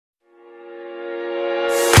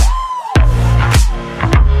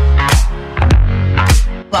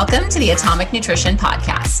Welcome to the Atomic Nutrition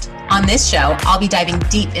Podcast. On this show, I'll be diving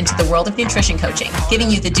deep into the world of nutrition coaching, giving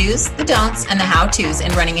you the do's, the don'ts, and the how-tos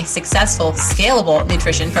in running a successful, scalable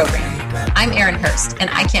nutrition program. I'm Erin Hurst, and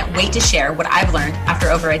I can't wait to share what I've learned after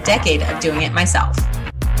over a decade of doing it myself.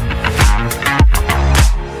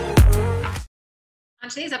 On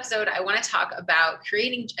today's episode, I want to talk about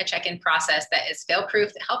creating a check-in process that is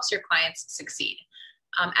fail-proof, that helps your clients succeed.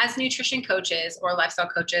 As nutrition coaches or lifestyle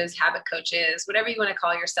coaches, habit coaches, whatever you want to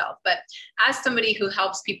call yourself, but as somebody who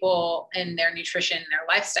helps people in their nutrition and their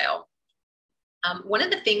lifestyle, one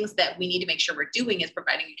of the things that we need to make sure we're doing is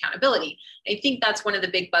providing accountability. I think that's one of the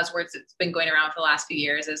big buzzwords that's been going around for the last few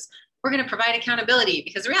years is we're going to provide accountability,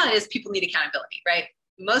 because the reality is people need accountability, right?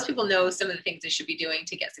 Most people know some of the things they should be doing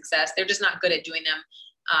to get success. They're just not good at doing them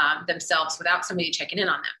themselves without somebody checking in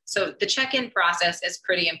on them. So the check-in process is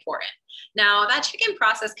pretty important. Now, that check-in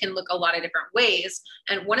process can look a lot of different ways.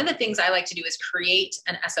 And one of the things I like to do is create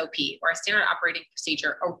an SOP or a standard operating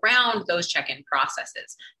procedure around those check-in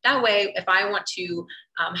processes. That way, if I want to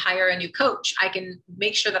hire a new coach, I can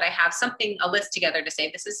make sure that I have a list together to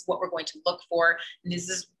say, this is what we're going to look for. And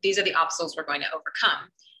these are the obstacles we're going to overcome.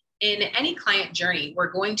 In any client journey,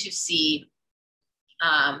 we're going to see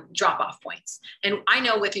drop-off points. And I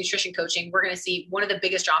know with nutrition coaching, we're going to see one of the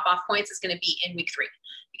biggest drop-off points is going to be in week 3.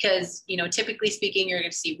 Because, typically speaking, you're going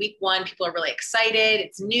to see week 1, people are really excited.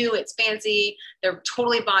 It's new, it's fancy. They're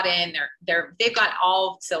totally bought in. They've got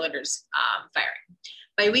all cylinders firing.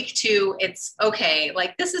 By week 2, it's okay.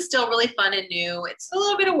 Like, this is still really fun and new. It's a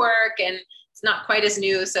little bit of work and it's not quite as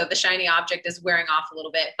new. So the shiny object is wearing off a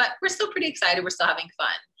little bit, but we're still pretty excited. We're still having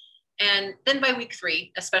fun. And then by week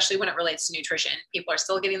 3, especially when it relates to nutrition, people are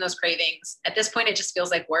still getting those cravings. At this point, it just feels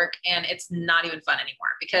like work and it's not even fun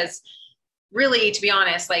anymore, because really, to be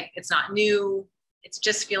honest, like, it's not new. It's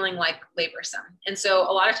just feeling like laborsome. And so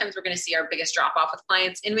a lot of times we're going to see our biggest drop off with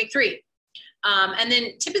clients in week 3. And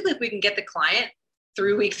then typically if we can get the client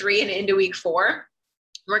through week 3 and into week 4,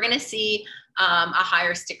 we're going to see a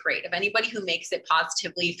higher stick rate. Of anybody who makes it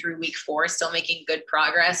positively through week 4, still making good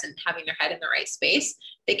progress and having their head in the right space,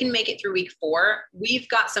 they can make it through week 4. We've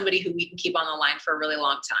got somebody who we can keep on the line for a really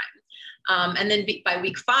long time. And then by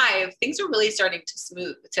week 5, things are really starting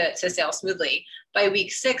to sail smoothly. By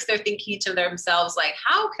week 6, they're thinking to themselves, like,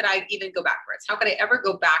 how could I even go backwards? How could I ever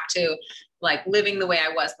go back to like living the way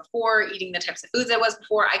I was before, eating the types of foods I was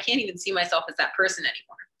before? I can't even see myself as that person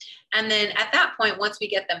anymore. And then at that point, once we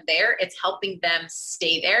get them there, it's helping them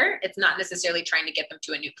stay there. It's not necessarily trying to get them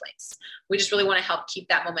to a new place. We just really want to help keep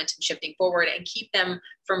that momentum shifting forward and keep them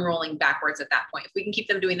from rolling backwards at that point. If we can keep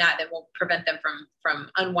them doing that, then we'll prevent them from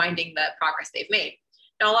unwinding the progress they've made.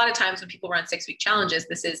 Now, a lot of times when people run 6-week challenges,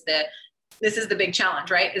 this is the big challenge,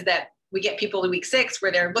 right? Is that we get people to week 6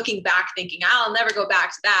 where they're looking back thinking, I'll never go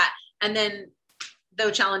back to that. And then the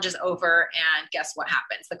challenge is over, and guess what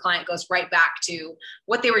happens? The client goes right back to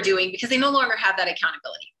what they were doing because they no longer have that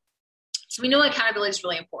accountability. So we know accountability is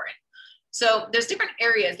really important. So there's different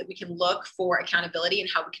areas that we can look for accountability and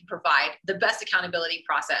how we can provide the best accountability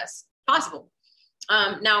process possible.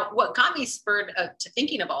 Now, what got me spurred to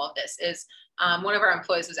thinking of all of this is one of our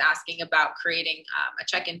employees was asking about creating a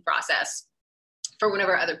check-in process for one of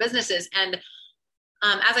our other businesses. And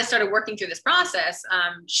as I started working through this process,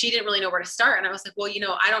 she didn't really know where to start. And I was like, well,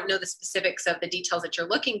 I don't know the specifics of the details that you're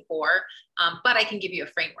looking for, but I can give you a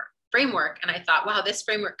framework. And I thought, wow, this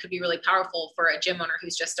framework could be really powerful for a gym owner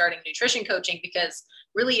who's just starting nutrition coaching, because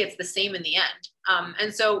really it's the same in the end.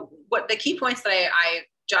 And so what the key points that I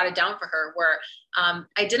jotted down for her were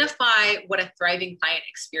identify what a thriving client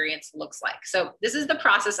experience looks like. So this is the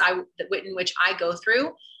process in which I go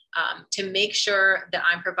through to make sure that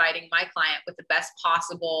I'm providing my client with the best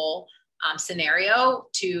possible scenario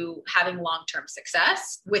to having long-term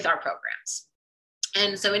success with our programs.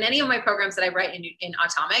 And so in any of my programs that I write in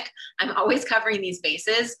Atomic, I'm always covering these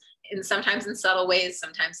bases, and sometimes in subtle ways,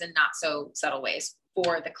 sometimes in not so subtle ways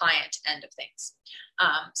for the client end of things.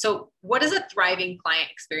 So what does a thriving client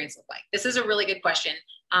experience look like? This is a really good question.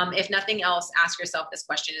 If nothing else, ask yourself this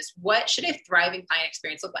question: is what should a thriving client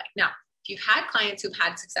experience look like? Now, if you've had clients who've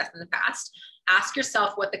had success in the past, ask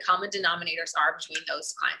yourself what the common denominators are between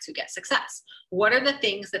those clients who get success. What are the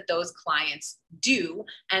things that those clients do?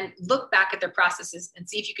 And look back at their processes and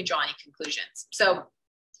see if you can draw any conclusions. So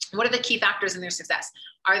what are the key factors in their success?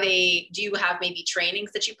 Do you have maybe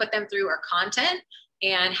trainings that you put them through, or content?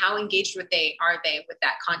 And how engaged are they with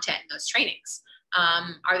that content and those trainings?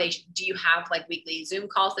 Do you have like weekly Zoom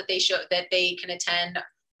calls that they can attend?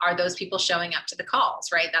 Are those people showing up to the calls,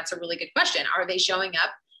 right? That's a really good question. Are they showing up?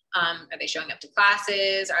 Are they showing up to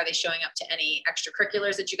classes? Are they showing up to any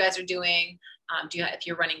extracurriculars that you guys are doing? If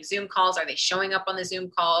you're running Zoom calls, are they showing up on the Zoom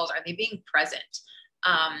calls? Are they being present?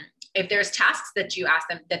 If there's tasks that you ask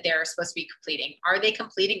them that they're supposed to be completing, are they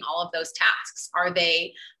completing all of those tasks? Are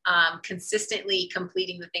they consistently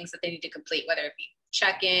completing the things that they need to complete, whether it be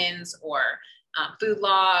check-ins or food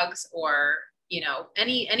logs, or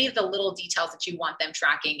any of the little details that you want them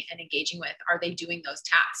tracking and engaging with? Are they doing those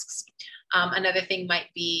tasks? Another thing might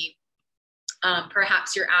be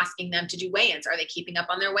perhaps you're asking them to do weigh-ins. Are they keeping up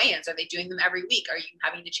on their weigh-ins? Are they doing them every week? Are you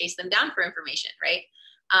having to chase them down for information, right?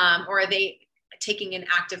 Or are they taking an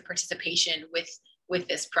active participation with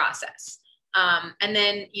this process? And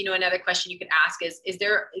then, another question you could ask is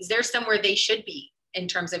there somewhere they should be in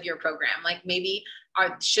terms of your program? Like maybe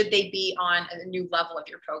should they be on a new level of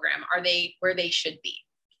your program? Are they where they should be?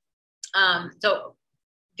 So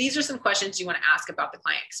these are some questions you want to ask about the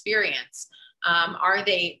client experience. Are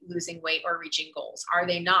they losing weight or reaching goals? Are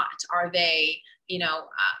they not? Are they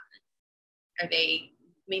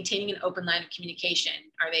maintaining an open line of communication?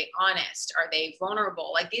 Are they honest? Are they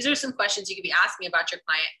vulnerable? Like, these are some questions you could be asking about your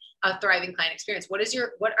client, a thriving client experience. What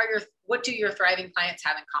do your thriving clients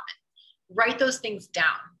have in common? Write those things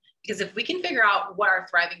down, because if we can figure out what our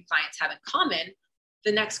thriving clients have in common,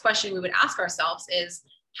 the next question we would ask ourselves is,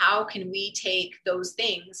 how can we take those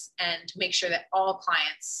things and make sure that all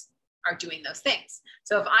clients are doing those things?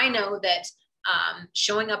 So if I know that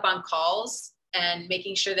showing up on calls and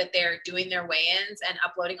making sure that they're doing their weigh-ins and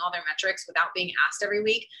uploading all their metrics without being asked every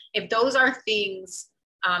week, if those are things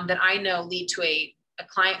that I know lead to a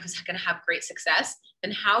client who's going to have great success,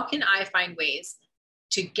 then how can I find ways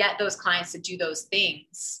to get those clients to do those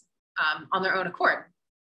things on their own accord?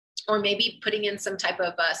 Or maybe putting in some type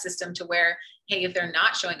of system to where, hey, if they're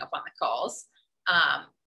not showing up on the calls,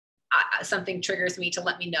 something triggers me to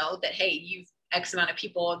let me know that, hey, you've X amount of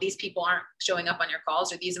people, these people aren't showing up on your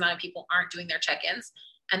calls, or these amount of people aren't doing their check-ins.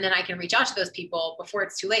 And then I can reach out to those people before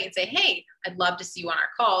it's too late and say, hey, I'd love to see you on our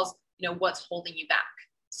calls. What's holding you back?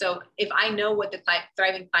 So if I know what the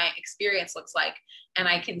thriving client experience looks like, and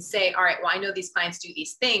I can say, all right, well, I know these clients do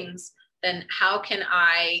these things, then how can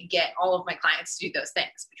I get all of my clients to do those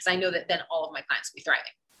things? Because I know that then all of my clients will be thriving.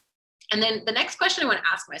 And then the next question I want to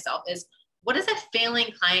ask myself is, what does a failing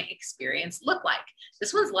client experience look like?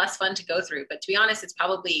 This one's less fun to go through, but to be honest, it's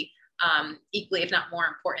probably equally, if not more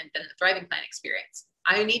important than the thriving client experience.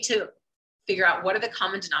 I need to figure out what are the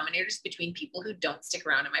common denominators between people who don't stick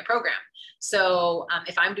around in my program. So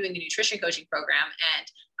if I'm doing a nutrition coaching program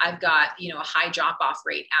and I've got, a high drop-off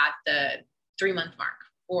rate at the 3-month mark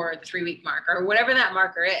or the 3-week mark or whatever that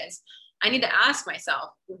marker is, I need to ask myself,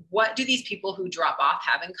 what do these people who drop off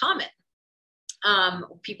have in common?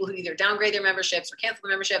 People who either downgrade their memberships or cancel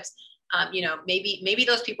their memberships, maybe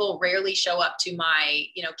those people rarely show up to my,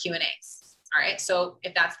 Q&As. All right. So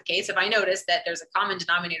if that's the case, if I notice that there's a common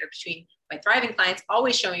denominator between my thriving clients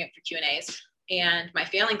always showing up for Q&As and my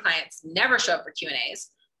failing clients never show up for Q&As,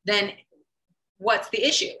 then what's the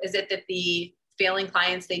issue? Is it that the failing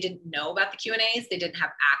clients, they didn't know about the Q&As, they didn't have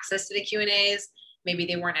access to the Q&As, maybe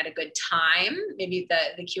they weren't at a good time, maybe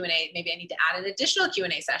the Q&A, maybe I need to add an additional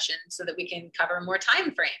Q&A session so that we can cover more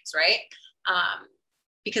time frames, right?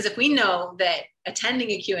 Because if we know that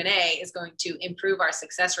attending a Q&A is going to improve our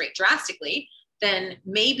success rate drastically, then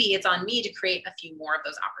maybe it's on me to create a few more of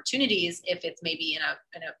those opportunities if it's maybe in a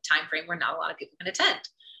time frame where not a lot of people can attend.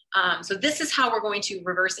 So this is how we're going to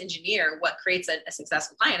reverse engineer what creates a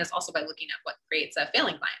successful client, is also by looking at what creates a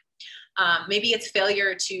failing client. Maybe it's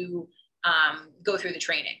failure to go through the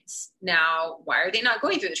trainings. Now, why are they not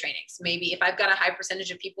going through the trainings? Maybe if I've got a high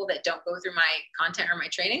percentage of people that don't go through my content or my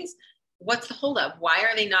trainings, what's the holdup? Why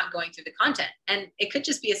are they not going through the content? And it could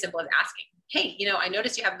just be as simple as asking, hey, I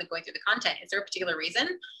noticed you haven't been going through the content. Is there a particular reason?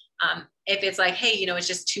 If it's like, hey, it's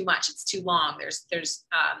just too much, it's too long, there's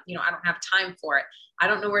I don't have time for it, I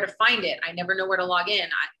don't know where to find it, I never know where to log in.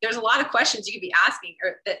 There's a lot of questions you could be asking,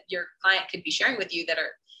 or that your client could be sharing with you, that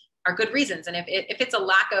are good reasons. And if it's a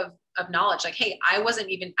lack of knowledge, like, hey, I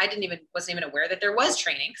wasn't even aware that there was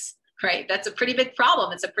trainings, right? That's a pretty big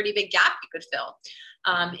problem. It's a pretty big gap you could fill.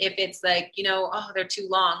 If it's like, they're too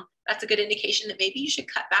long, that's a good indication that maybe you should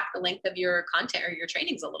cut back the length of your content or your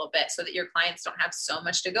trainings a little bit so that your clients don't have so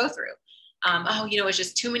much to go through. It's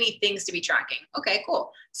just too many things to be tracking. Okay,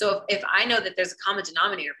 cool. So if I know that there's a common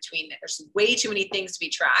denominator between that, there's way too many things to be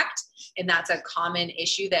tracked, and that's a common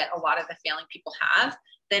issue that a lot of the failing people have,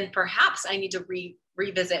 then perhaps I need to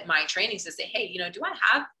revisit my trainings to say, hey, do I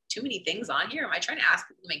have too many things on here? Am I trying to ask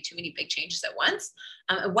people to make too many big changes at once?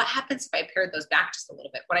 And what happens if I pared those back just a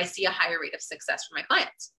little bit? Would I see a higher rate of success for my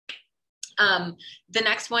clients? The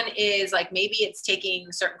next one is like, maybe it's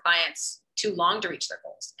taking certain clients too long to reach their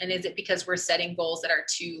goals? And is it because we're setting goals that are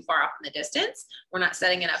too far off in the distance? We're not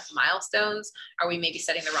setting enough milestones? Are we maybe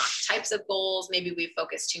setting the wrong types of goals? Maybe we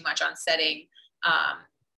focus too much on setting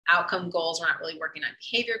outcome goals. We're not really working on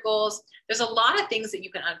behavior goals. There's a lot of things that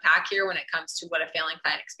you can unpack here when it comes to what a failing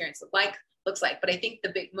client experience looks like. But I think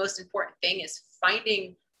the most important thing is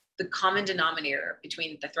finding the common denominator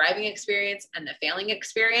between the thriving experience and the failing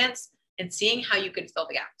experience, and seeing how you can fill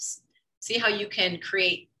the gaps. See how you can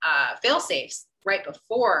create fail safes right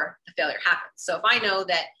before the failure happens. So if I know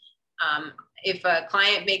that if a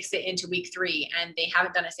client makes it into week 3 and they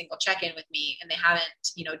haven't done a single check-in with me and they haven't,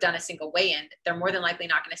 done a single weigh-in, they're more than likely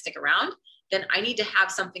not going to stick around. Then I need to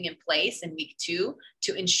have something in place in week 2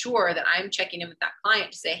 to ensure that I'm checking in with that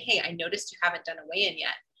client to say, hey, I noticed you haven't done a weigh-in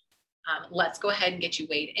yet. Let's go ahead and get you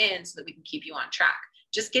weighed in so that we can keep you on track.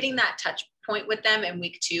 Just getting that touch point with them in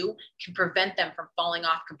week 2 can prevent them from falling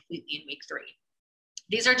off completely in week 3.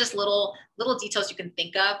 These are just little details you can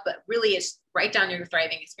think of, but really it's write down your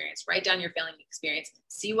thriving experience, write down your failing experience,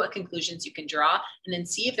 see what conclusions you can draw, and then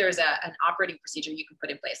see if there's an operating procedure you can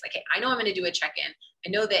put in place. Like, hey, I know I'm going to do a check-in. I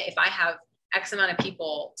know that if I have X amount of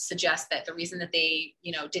people suggest that the reason that they,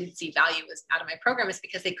 didn't see value was out of my program is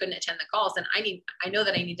because they couldn't attend the calls, then I know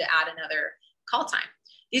that I need to add another call time.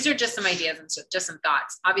 These are just some ideas and just some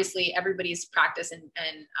thoughts. Obviously, everybody's practice and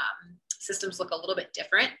systems look a little bit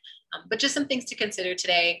different, but just some things to consider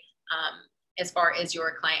today as far as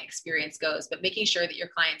your client experience goes, but making sure that your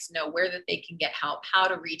clients know where that they can get help, how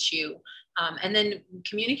to reach you, and then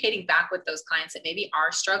communicating back with those clients that maybe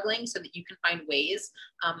are struggling so that you can find ways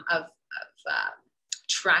of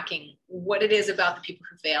tracking what it is about the people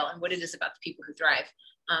who fail and what it is about the people who thrive.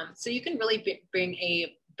 So you can really bring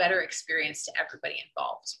a better experience to everybody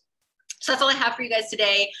involved. So that's all I have for you guys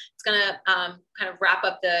today. It's going to kind of wrap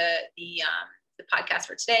up the podcast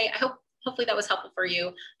for today. Hopefully that was helpful for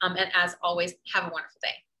you. And as always, have a wonderful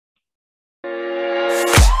day.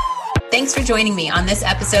 Thanks for joining me on this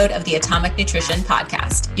episode of the Atomic Nutrition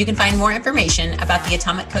Podcast. You can find more information about the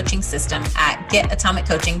Atomic Coaching System at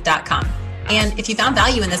getomiccoaching.com. And if you found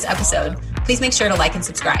value in this episode, please make sure to like and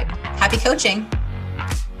subscribe. Happy coaching!